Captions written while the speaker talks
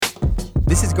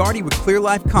This is Gardy with Clear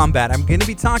Life Combat. I'm going to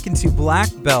be talking to black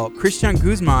belt Cristian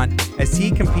Guzman as he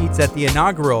competes at the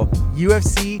inaugural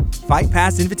UFC Fight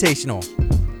Pass Invitational.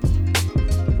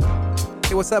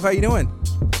 Hey, what's up? How you doing?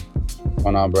 What's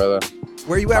going on, brother?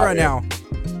 Where are you at right now?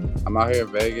 I'm out here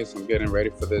in Vegas. I'm getting ready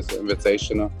for this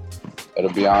invitational.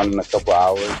 It'll be on in a couple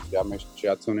hours. Y'all make sure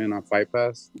y'all tune in on Fight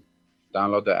Pass.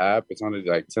 Download the app. It's only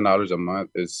like $10 a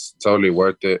month. It's totally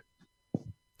worth it.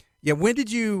 Yeah, when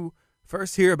did you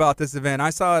first hear about this event? I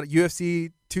saw it at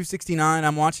UFC 269.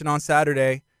 I'm watching on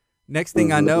Saturday. Next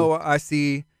thing I know, I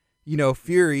see,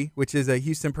 Fury, which is a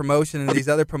Houston promotion, and these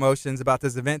other promotions about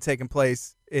this event taking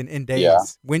place in days. Yeah.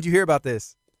 When did you hear about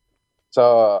this?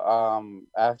 So,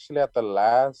 actually at the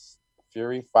last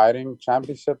Fury Fighting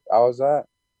Championship I was at,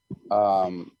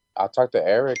 I talked to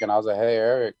Eric, and I was like, hey,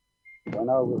 Eric,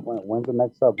 when's the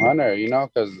next sub 100?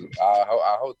 Because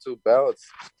I hold 2 belts.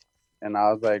 And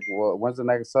I was like, well, when's the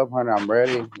next sub 100? I'm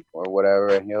ready or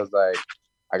whatever. And he was like,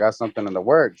 I got something in the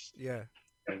works. Yeah.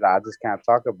 And I just can't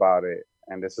talk about it.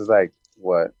 And this is like,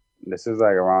 what? This is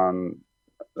like around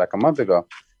like a month ago.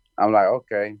 I'm like,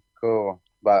 okay, cool.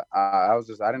 But I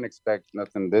didn't expect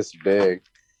nothing this big.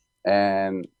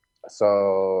 And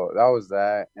so that was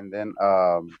that. And then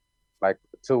like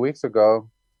 2 weeks ago,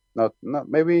 like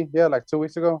 2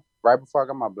 weeks ago, right before I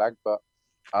got my black belt,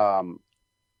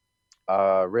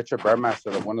 Richard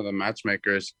Burmaster, one of the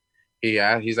matchmakers,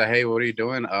 he's like, hey, what are you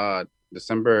doing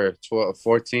December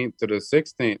 14th to the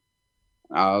 16th?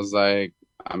 I was like,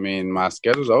 I mean, my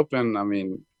schedule's open. I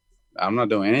mean, I'm not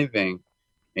doing anything.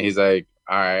 And he's like,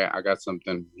 all right, I got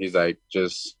something. He's like,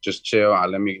 just chill.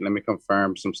 Let me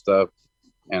confirm some stuff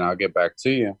and I'll get back to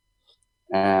you.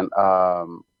 And a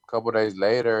couple days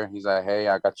later, he's like, hey,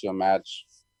 I got you a match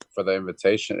for the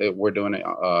invitation. We're doing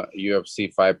a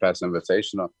UFC Fight Pass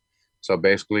Invitational. So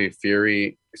basically,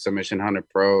 Fury Submission Hunter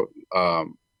Pro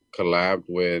collabed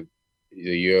with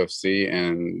the UFC,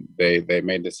 and they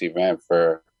made this event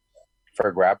for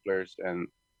grapplers, and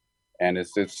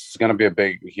it's gonna be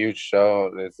a huge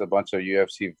show. It's a bunch of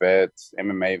UFC vets,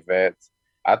 MMA vets.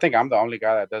 I think I'm the only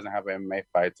guy that doesn't have an MMA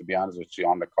fight, to be honest with you,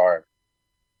 on the card.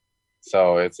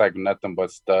 So it's like nothing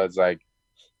but studs. Like,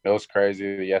 it was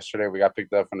crazy. Yesterday we got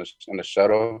picked up in the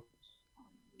shuttle.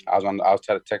 I was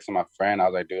texting my friend. I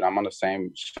was like, dude, I'm on the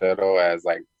same shuttle as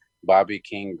like Bobby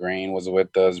King Green was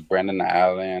with us, Brendan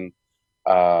Allen,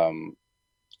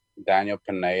 Daniel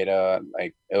Pineda.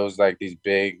 Like, it was like these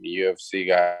big UFC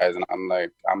guys, and I'm like,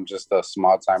 I'm just a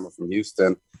small timer from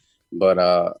Houston. But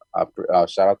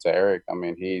shout out to Eric. I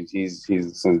mean, he's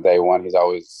since day one, he's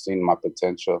always seen my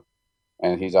potential,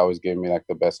 and he's always given me like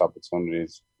the best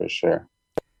opportunities for sure.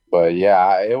 But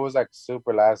yeah, it was like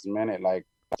super last minute, like.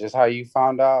 Just how you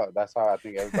found out, that's how I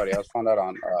think everybody else found out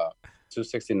on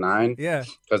 269. Yeah,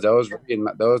 because there was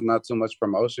not too much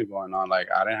promotion going on. Like,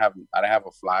 I didn't have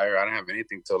a flyer, I didn't have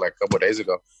anything till like a couple of days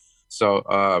ago. So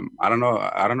I don't know.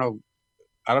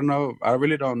 I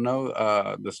really don't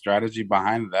know the strategy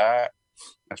behind that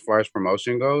as far as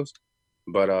promotion goes.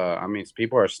 But I mean,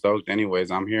 people are stoked anyways.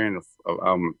 I'm hearing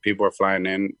people are flying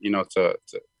in, to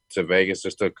Vegas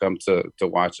just to come to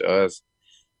watch us.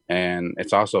 And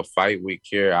it's also fight week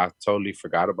here. I totally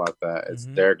forgot about that. It's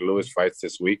Derek Lewis fights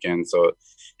this weekend. So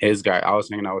his guy, I was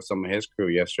hanging out with some of his crew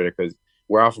yesterday because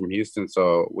we're all from Houston.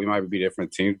 So we might be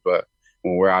different teams, but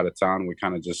when we're out of town, we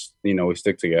kind of just, we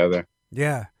stick together.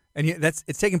 Yeah. And it's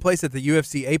taking place at the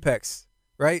UFC Apex,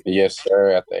 right? Yes,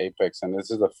 sir, at the Apex. And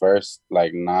this is the first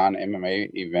like non-MMA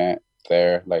event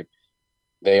there. Like,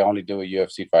 they only do a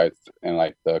UFC fight in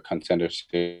like the Contender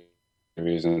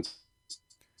Series and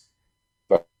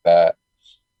that.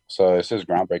 So it's just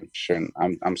groundbreaking for sure. And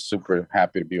I'm super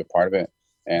happy to be a part of it.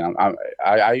 And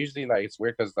I usually, like, it's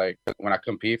weird because like when I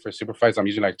compete for super fights, I'm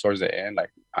usually like towards the end, like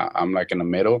I'm like in the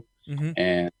middle,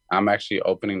 and I'm actually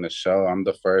opening the show. I'm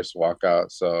the first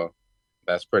walkout, so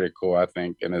that's pretty cool. I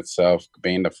think in itself,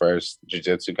 being the first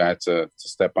jiu-jitsu guy to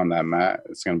step on that mat,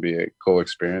 it's gonna be a cool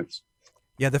experience.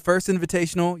 Yeah, the first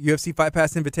invitational, UFC Fight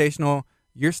Pass Invitational.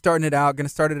 You're starting it out, gonna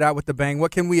start it out with the bang. What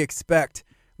can we expect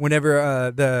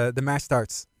whenever the match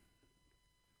starts?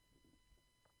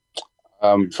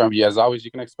 As always, you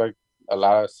can expect a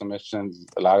lot of submissions,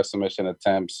 a lot of submission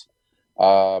attempts.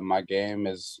 My game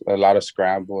is a lot of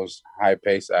scrambles, high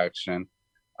pace action.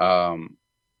 I'm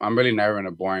really never in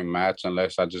a boring match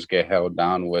unless I just get held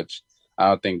down, which I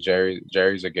don't think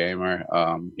Jerry's a gamer.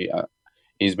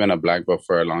 He's been a black belt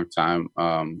for a long time.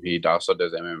 He also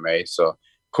does MMA, so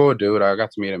cool dude. I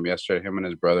got to meet him yesterday. Him and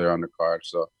his brother are on the card,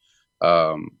 so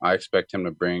I expect him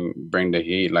to bring the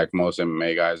heat like most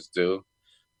MMA guys do.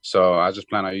 So I just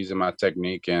plan on using my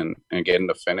technique and getting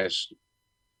the finish.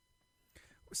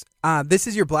 This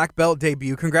is your black belt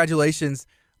debut. Congratulations,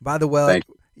 by the way.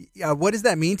 Thank What does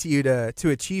that mean to you to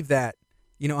achieve that?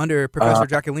 Under you. Professor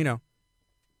Giacolino.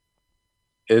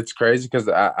 It's crazy because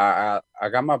I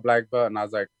got my black belt and I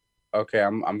was like, okay,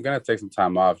 I'm gonna take some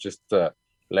time off just to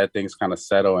let things kind of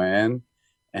settle in.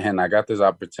 And I got this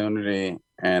opportunity,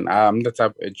 and I'm the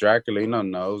type Draculino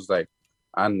knows like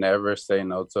I never say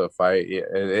no to a fight.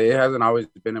 It hasn't always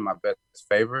been in my best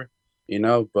favor,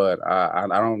 but I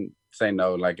don't say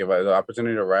no. Like if the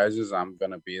opportunity arises, I'm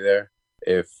gonna be there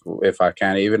if I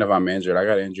can, even if I'm injured. I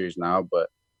got injuries now, but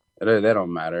they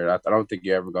don't matter. I don't think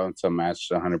you ever go into a match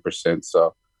 100%.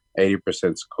 So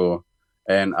 80% is cool.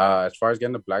 And as far as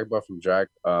getting the black belt from Drac,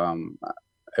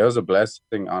 it was a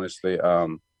blessing, honestly.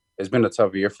 It's been a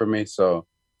tough year for me. So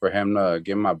for him to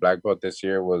give me my black belt this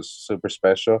year was super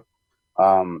special.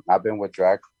 I've been with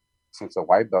Drac since a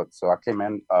white belt. So I came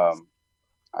in,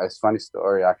 it's a funny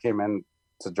story. I came in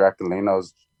to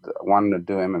Draculino's wanting to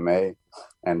do MMA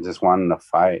and just wanting to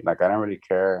fight. Like I didn't really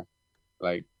care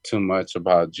like too much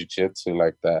about jujitsu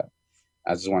like that.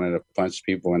 I just wanted to punch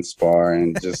people and spar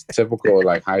and just typical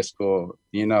like high school,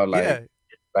 like Yeah.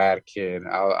 bad kid.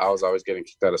 I was always getting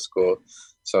kicked out of school.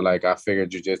 So like I figured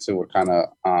jujitsu would kind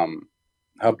of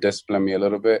help discipline me a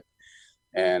little bit.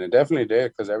 And it definitely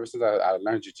did because ever since I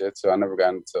learned jujitsu, I never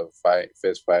got into a fight,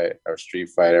 fist fight or street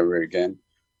fight ever again.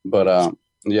 But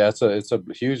yeah, it's a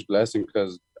huge blessing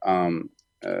because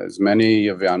as many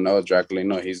of y'all know,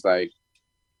 Draculino, he's like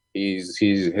he's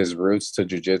his roots to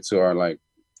jujitsu are like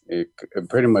it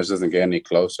pretty much doesn't get any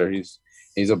closer.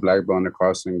 He's a black belt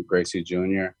across in Gracie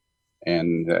Jr.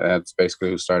 and that's basically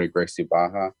who started Gracie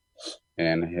Baja.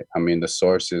 And I mean the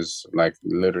source is like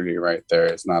literally right there.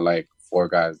 It's not like four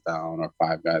guys down or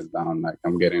five guys down. Like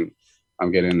I'm getting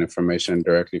information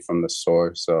directly from the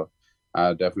source. So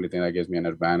I definitely think that gives me an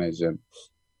advantage. And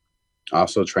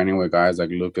also training with guys like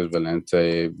Lucas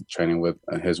Valente, training with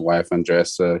his wife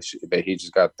Andressa. He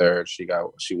just got third. She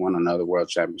won another world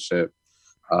championship.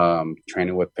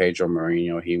 Training with Pedro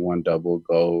Mourinho, he won double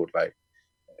gold. Like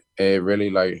it really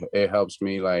like it helps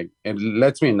me. Like it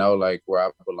lets me know like where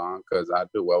I belong because I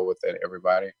do well with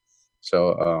everybody.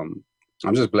 So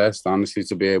I'm just blessed honestly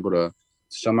to be able to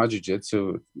show my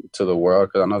jujitsu to the world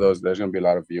because I know there's gonna be a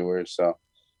lot of viewers. So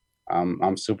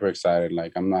I'm super excited.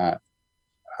 Like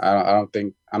I don't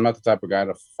think I'm not the type of guy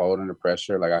to fold under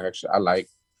pressure. Like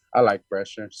I like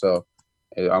pressure. So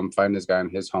I'm fighting this guy in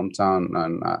his hometown,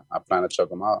 and I plan to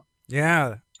choke him out.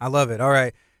 Yeah, I love it. All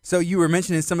right. So you were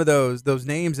mentioning some of those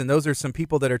names, and those are some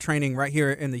people that are training right here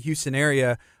in the Houston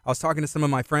area. I was talking to some of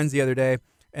my friends the other day,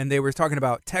 and they were talking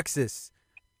about Texas.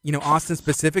 Austin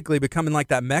specifically becoming like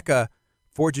that mecca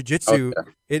for Oh jiu-jitsu. yeah,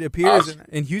 It appears Austin.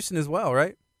 in Houston as well,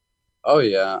 right? Oh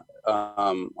yeah,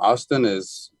 Austin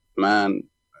is man.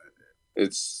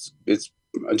 It's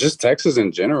just Texas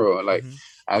in general. Like Hmm.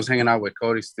 I was hanging out with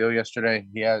Cody Steele yesterday.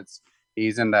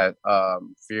 He's in that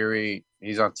Fury.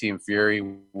 He's on Team Fury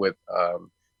with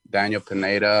Daniel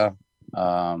Pineda.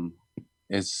 Um,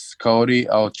 it's Cody.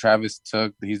 Oh, Travis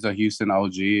Took. He's a Houston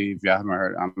OG. If you haven't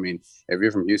heard, I mean, if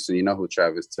you're from Houston, you know who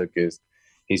Travis Took is.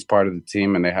 He's part of the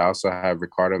team, and they also have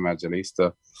Ricardo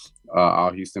Magalista,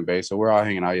 all Houston based. So we're all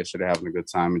hanging out yesterday, having a good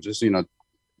time, and just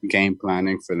game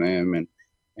planning for them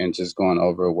and just going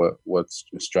over what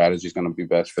strategy is going to be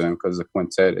best for them because the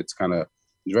quintet it's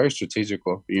very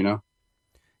strategical.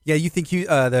 Yeah, you think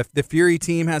the Fury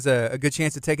team has a good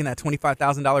chance of taking that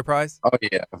 $25,000 prize? Oh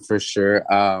yeah, for sure.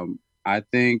 I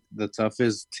think the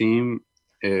toughest team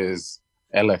is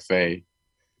LFA.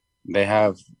 They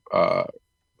have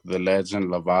the legend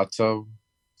Lovato.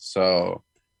 So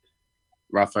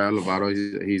Rafael Lovato,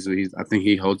 he's I think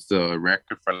he holds the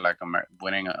record for like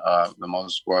winning the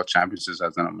most world championships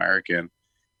as an American,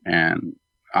 and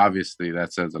obviously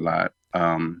that says a lot. I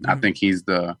Mhm. think he's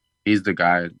the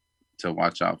guy to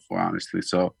watch out for, honestly.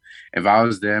 So if I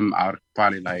was them, I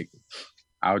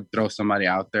would throw somebody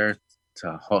out there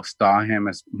to stall him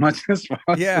as much as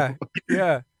Yeah, possible.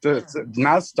 yeah, To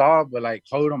not stall, but like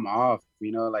hold him off.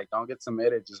 Like don't get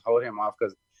submitted, just hold him off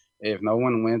because if no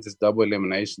one wins, it's double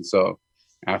elimination. So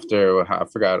after I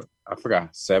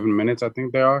forgot 7 minutes, I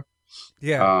think they are.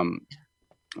 yeah. Um,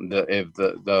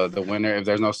 the winner, if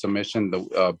there's no submission,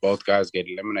 the both guys get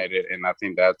eliminated, and I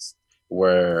think that's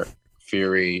where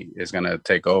Fury is gonna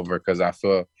take over because I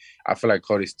feel like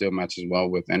Cody still matches well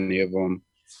with any of them.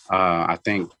 I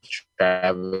think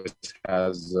Travis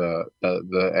has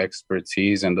the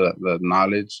expertise and the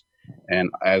knowledge, and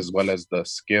as well as the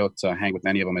skill to hang with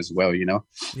any of them as well.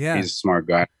 Yeah. He's a smart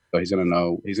guy, so he's gonna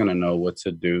know what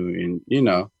to do, and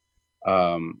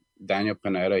Daniel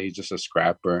Pineda, he's just a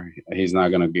scrapper. He's not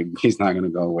gonna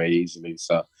go away easily.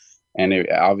 So And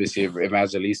obviously, if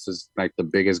Evangelista is like the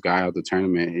biggest guy of the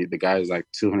tournament, the guy is like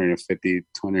 250,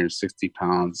 260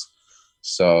 pounds.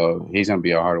 So he's going to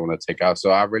be a hard one to take out.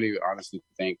 So I really honestly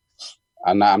think,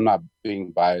 I'm not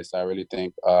being biased. I really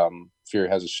think Fury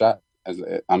has a shot.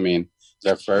 I mean,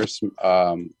 their first,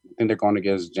 I think they're going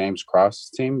against James Cross's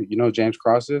team. You know who James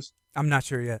Cross is? I'm not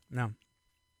sure yet. No.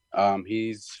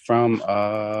 He's from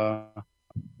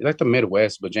like the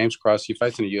Midwest, but James Cross, he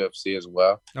fights in the UFC as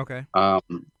well. Okay. Um,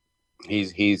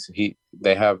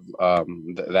 they have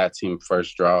that team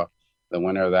first draw. The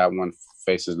winner of that one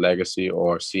faces Legacy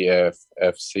or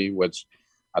CFFC, which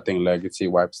I think Legacy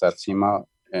wipes that team out.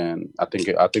 And I think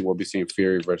we'll be seeing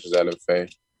Fury versus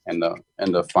LFA in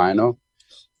the final.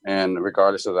 And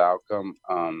regardless of the outcome,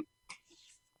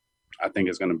 I think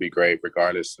it's gonna be great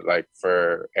regardless, like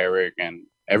for Eric and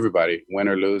everybody, win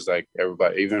or lose, like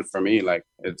everybody, even for me, like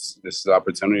this is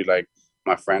opportunity. Like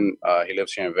my friend, he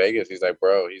lives here in Vegas. He's like,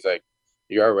 bro, he's like,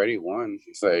 you already won.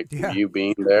 He's like, Yeah. you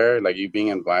being there, like you being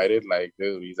invited, like,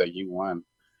 dude, he's like, you won.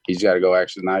 He's got to go.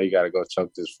 Actually, now you got to go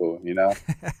choke this fool. You know?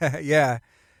 Yeah.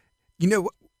 You know,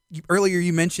 earlier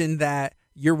you mentioned that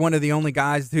you're one of the only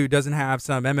guys who doesn't have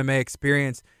some MMA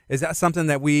experience. Is that something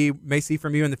that we may see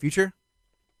from you in the future?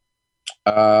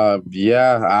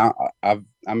 Yeah.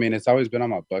 I mean, it's always been on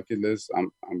my bucket list.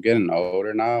 I'm getting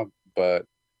older now, but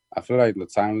I feel like the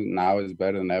time now is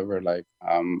better than ever. Like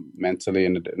I'm mentally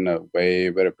in a way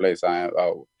better place I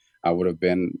would have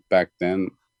been back then.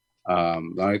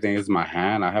 The only thing is my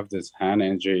hand. I have this hand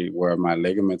injury where my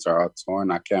ligaments are all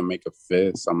torn. I can't make a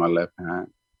fist on my left hand.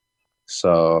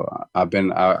 So I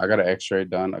got an X-ray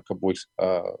done a couple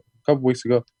weeks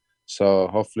ago. So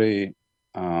hopefully,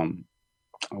 um,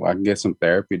 I can get some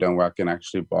therapy done where I can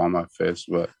actually ball my fist.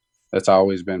 But that's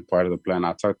always been part of the plan.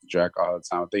 I talk to Jack all the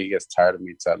time. I think he gets tired of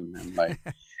me telling him like,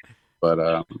 but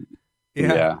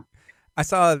Yeah. yeah, I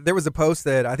saw there was a post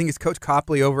that I think it's Coach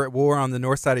Copley over at War on the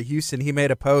north side of Houston. He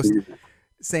made a post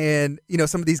saying,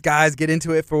 some of these guys get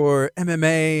into it for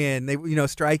MMA and they,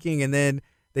 striking, and then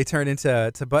they turn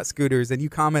into butt scooters. And you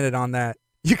commented on that.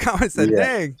 You commented, said, yeah,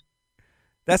 "Dang,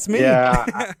 that's me." yeah.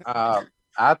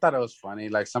 I thought it was funny.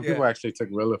 Like some people Yeah. actually took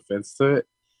real offense to it.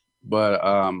 But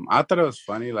I thought it was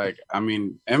funny. Like, I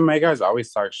mean, MMA guys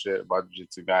always talk shit about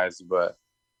jiu-jitsu guys, but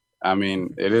I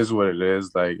mean, it is what it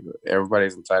is. Like,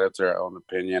 everybody's entitled to their own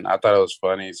opinion. I thought it was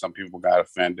funny. Some people got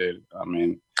offended. I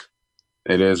mean,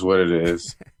 it is what it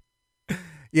is.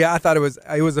 Yeah, I thought it was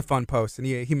a fun post, and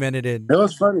he meant it in It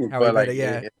was funny, how he but meant like, it.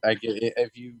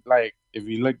 Yeah. if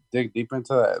you look dig deep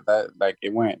into that like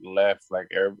it went left.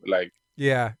 Like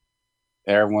Yeah.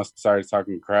 everyone started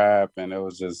talking crap, and it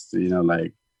was just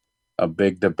like a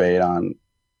big debate on.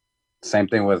 Same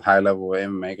thing with high level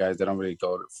MMA guys. They don't really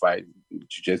go to fight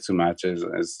jiu-jitsu matches.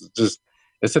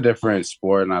 It's a different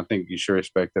sport, and I think you should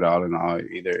respect it all in all.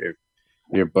 Either if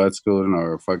you're butt schooling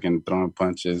or fucking throwing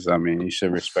punches, I mean, you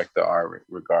should respect the art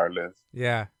regardless.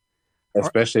 Yeah.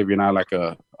 Especially if you're not like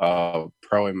a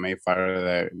pro MMA fighter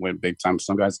that went big time.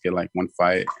 Some guys get like one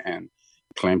fight and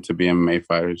claim to be MMA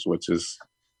fighters, which is,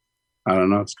 I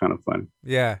don't know, it's kind of funny.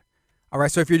 Yeah. All right,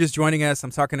 so if you're just joining us,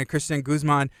 I'm talking to Cristian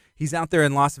Guzman. He's out there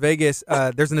in Las Vegas.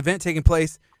 There's an event taking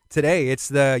place today. It's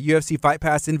the UFC Fight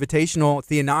Pass Invitational. It's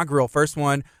the inaugural first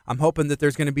one. I'm hoping that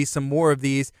there's going to be some more of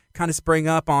these kind of spring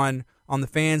up on the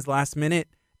fans last minute,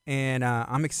 and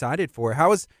I'm excited for it.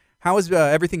 How has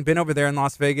everything been over there in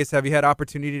Las Vegas? Have you had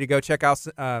opportunity to go check out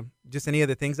just any of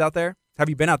the things out there? Have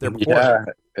you been out there before? Yeah,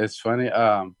 it's funny.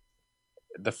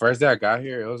 The first day I got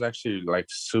here, it was actually like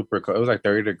super cold. It was like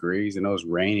 30 degrees and it was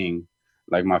raining.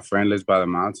 Like my friend lives by the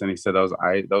mountain. He said there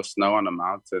was snow on the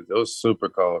mountain. It was super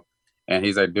cold. And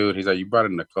he's like, dude, you brought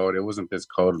in the cold. It wasn't this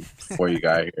cold before you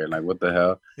got here. Like, what the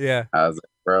hell? Yeah. I was like,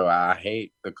 bro, I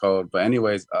hate the cold. But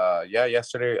anyways, yeah,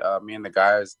 yesterday, me and the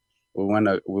guys, we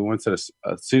went to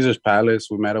the Caesar's Palace.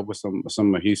 We met up with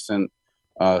some of Houston,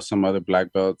 some other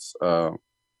black belts at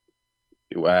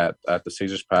the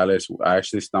Caesar's Palace. I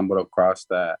actually stumbled across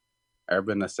that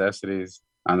Urban Necessities,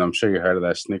 and I'm sure you heard of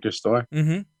that sneaker store.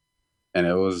 Mm-hmm. And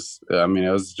it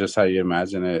was just how you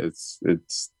imagine it.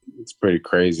 It's pretty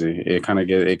crazy. It kind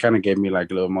of gave me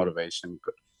like a little motivation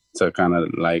to kind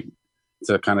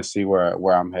of see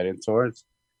where I'm heading towards.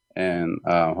 And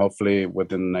hopefully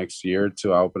within the next year or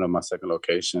two, I'll open up my second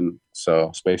location.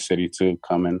 So Space City 2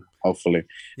 coming, hopefully. And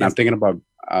Yes. I'm thinking about,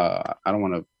 I don't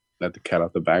want to let the cat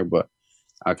out the bag, but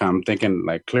I'm thinking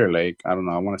like Clear Lake. I don't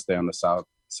know. I want to stay on the south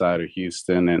side of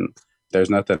Houston, and there's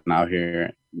nothing out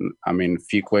here. I mean,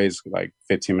 Fuquay is like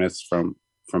 15 minutes from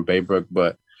Baybrook,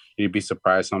 but you'd be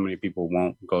surprised how many people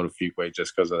won't go to Fuquay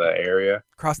just because of that area.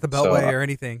 Across the So Beltway or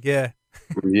anything. Yeah.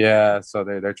 yeah, so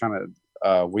they're trying to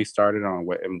we started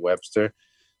in Webster,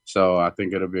 so I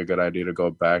think it'll be a good idea to go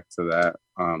back to that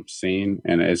scene.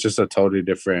 And it's just a totally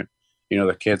different. You know,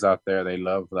 the kids out there, they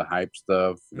love the hype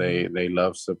stuff. They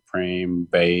love Supreme,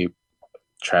 Babe,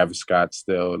 Travis Scott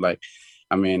still. Like,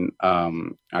 I mean,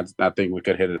 I think we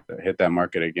could hit that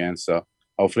market again. So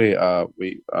hopefully,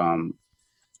 we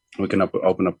can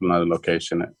open up another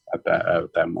location at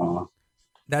that mall.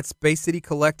 That's Space City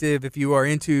Collective. If you are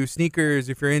into sneakers,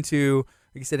 if you're into,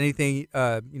 like you said, anything,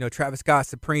 Travis Scott,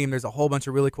 Supreme, there's a whole bunch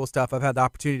of really cool stuff. I've had the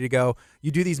opportunity to go.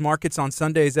 You do these markets on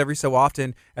Sundays every so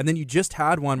often, and then you just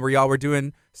had one where y'all were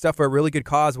doing stuff for a really good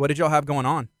cause. What did y'all have going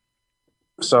on?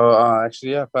 So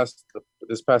actually, yeah,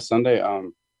 this past Sunday,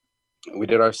 we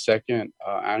did our second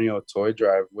annual toy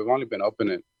drive. We've only been open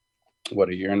it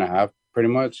a year and a half, pretty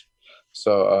much.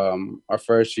 So our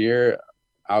first year,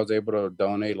 I was able to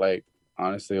donate, like,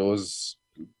 honestly, it was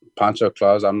Pancho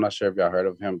Claus. I'm not sure if y'all heard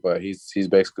of him, but he's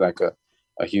basically like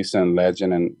a Houston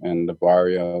legend in the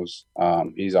barrios.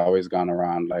 He's always gone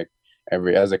around, like,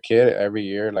 as a kid, every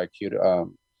year, like,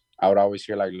 I would always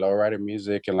hear like lowrider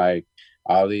music and like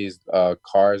all these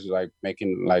cars like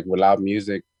making like loud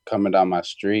music coming down my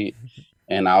street,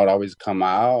 and I would always come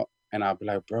out and I'd be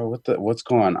like, bro, what's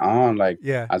going on? Like,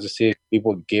 Yeah. I just see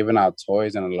people giving out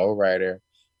toys in a lowrider,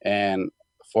 and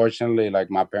fortunately, like,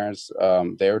 my parents,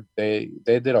 they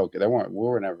did okay. We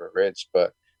were never rich,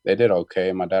 but they did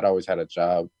okay. My dad always had a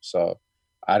job, so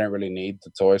I didn't really need the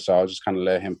toys. So I was just kind of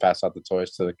let him pass out the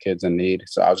toys to the kids in need.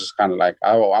 So I was just kind of like,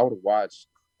 I would watch,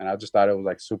 and I just thought it was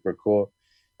like super cool.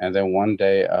 And then one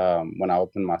day, when I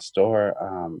opened my store,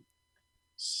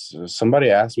 somebody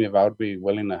asked me if I would be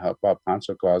willing to help out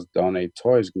Pancho Claus donate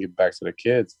toys and give back to the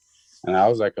kids. And I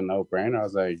was like a no-brainer. I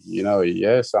was like,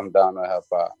 yes, I'm down to help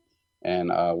out.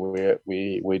 And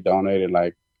we donated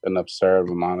like an absurd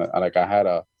amount of, like, I had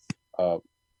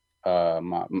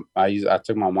I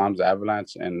took my mom's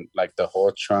Avalanche, and like the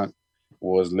whole trunk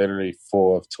was literally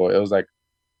full of toys.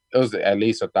 It was at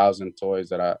least 1,000 toys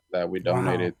that we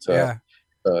donated to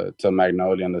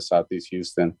Magnolia in the Southeast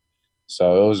Houston.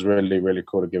 So it was really, really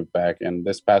cool to give back. And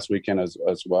this past weekend as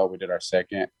well, we did our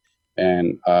second,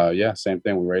 and same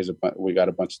thing. We got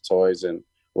a bunch of toys, and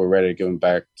we're ready to give them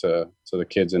back to the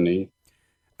kids in need.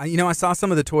 I saw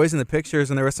some of the toys in the pictures,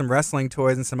 and there were some wrestling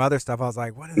toys and some other stuff. I was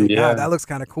like, what do they got? That looks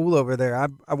kind of cool over there. I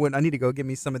need to go get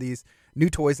me some of these new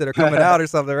toys that are coming out or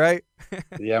something, right?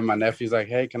 Yeah, my nephew's like,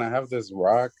 hey, can I have this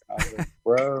rock? I was like,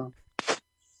 bro.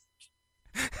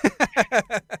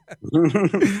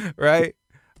 Right?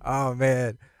 Oh,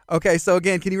 man. Okay, so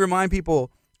again, can you remind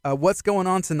people what's going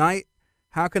on tonight?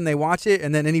 How can they watch it?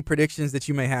 And then any predictions that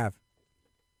you may have.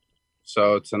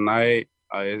 So tonight,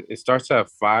 it starts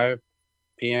at 5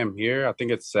 p.m. here. I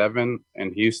think it's 7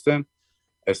 in Houston.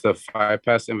 It's the Fight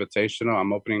Pass Invitational.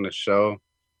 I'm opening the show.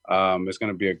 It's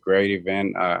going to be a great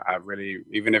event. I really,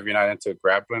 even if you're not into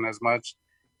grappling as much,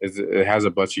 it has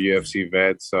a bunch of UFC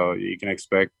vets, so you can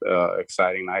expect an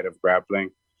exciting night of grappling.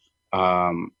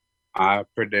 I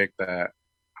predict that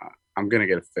I'm going to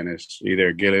get a finish, either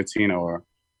a guillotine or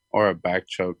a back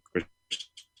choke.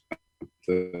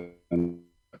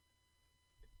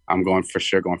 I'm going for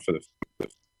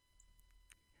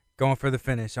the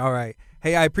finish. All right.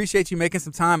 Hey, I appreciate you making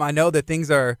some time. I know that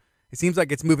it seems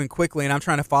like it's moving quickly, and I'm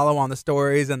trying to follow on the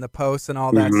stories and the posts and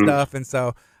all that stuff. And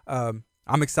so I'm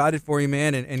excited for you,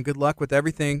 man, and good luck with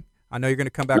everything. I know you're going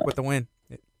to come back with the win.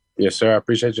 Yes, sir. I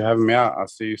appreciate you having me out. I'll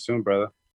see you soon, brother.